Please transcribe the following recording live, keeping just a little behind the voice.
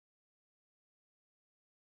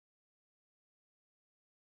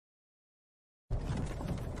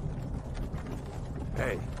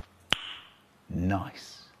Hey.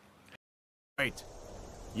 Nice. Wait.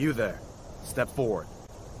 You there. Step forward.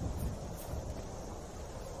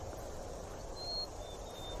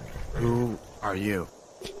 Who are you?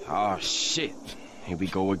 Oh, shit. Here we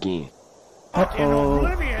go again.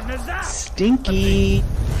 Uh-oh. Stinky.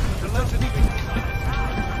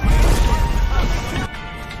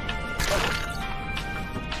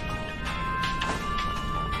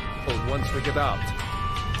 Hold one swig about.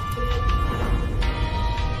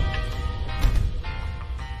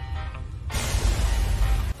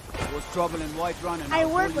 Was trouble in Whiterun and I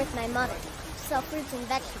work with my mother. Sell fruits and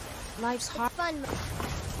vegetables. Life's hard. Fun.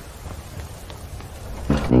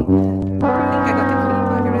 I think I got the key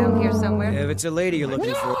bug around here somewhere. If it's a lady you're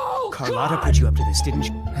looking for, Carlotta put you up to this, didn't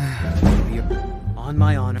she? On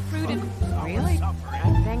my honor. Fruited. Really?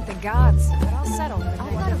 I thank the gods. But I'll settle.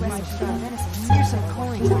 I'll let a recipe for venison. Here's some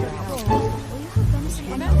coins. Will you have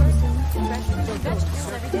venison and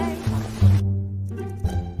Vegetables every day.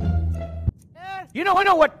 You know, I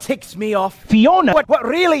know what ticks me off. Fiona, what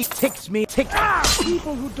really ticks me,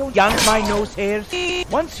 people who don't yank my nose hairs.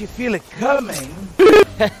 Once you feel it coming.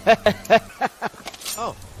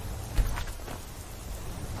 Oh.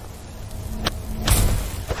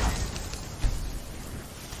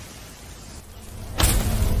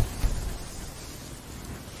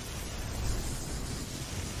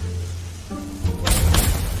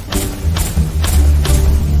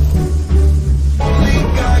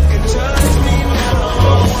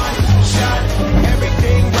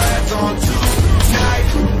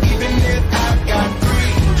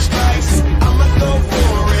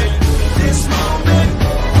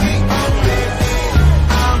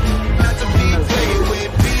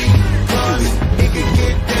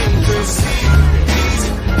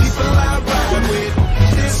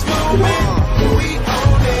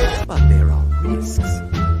 But there are risks.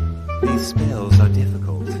 These spells are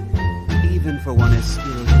difficult, even for one as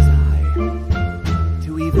skilled as I.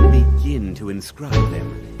 To even begin to inscribe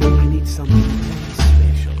them, I need something very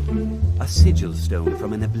special. A sigil stone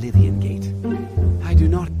from an Oblivion Gate. I do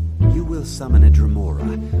not... You will summon a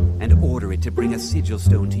Dremora, and order it to bring a sigil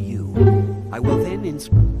stone to you. I will then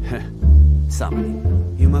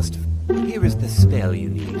summon. You must... Here is the spell you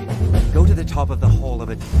need. Go to the top of the hall of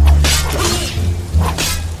a...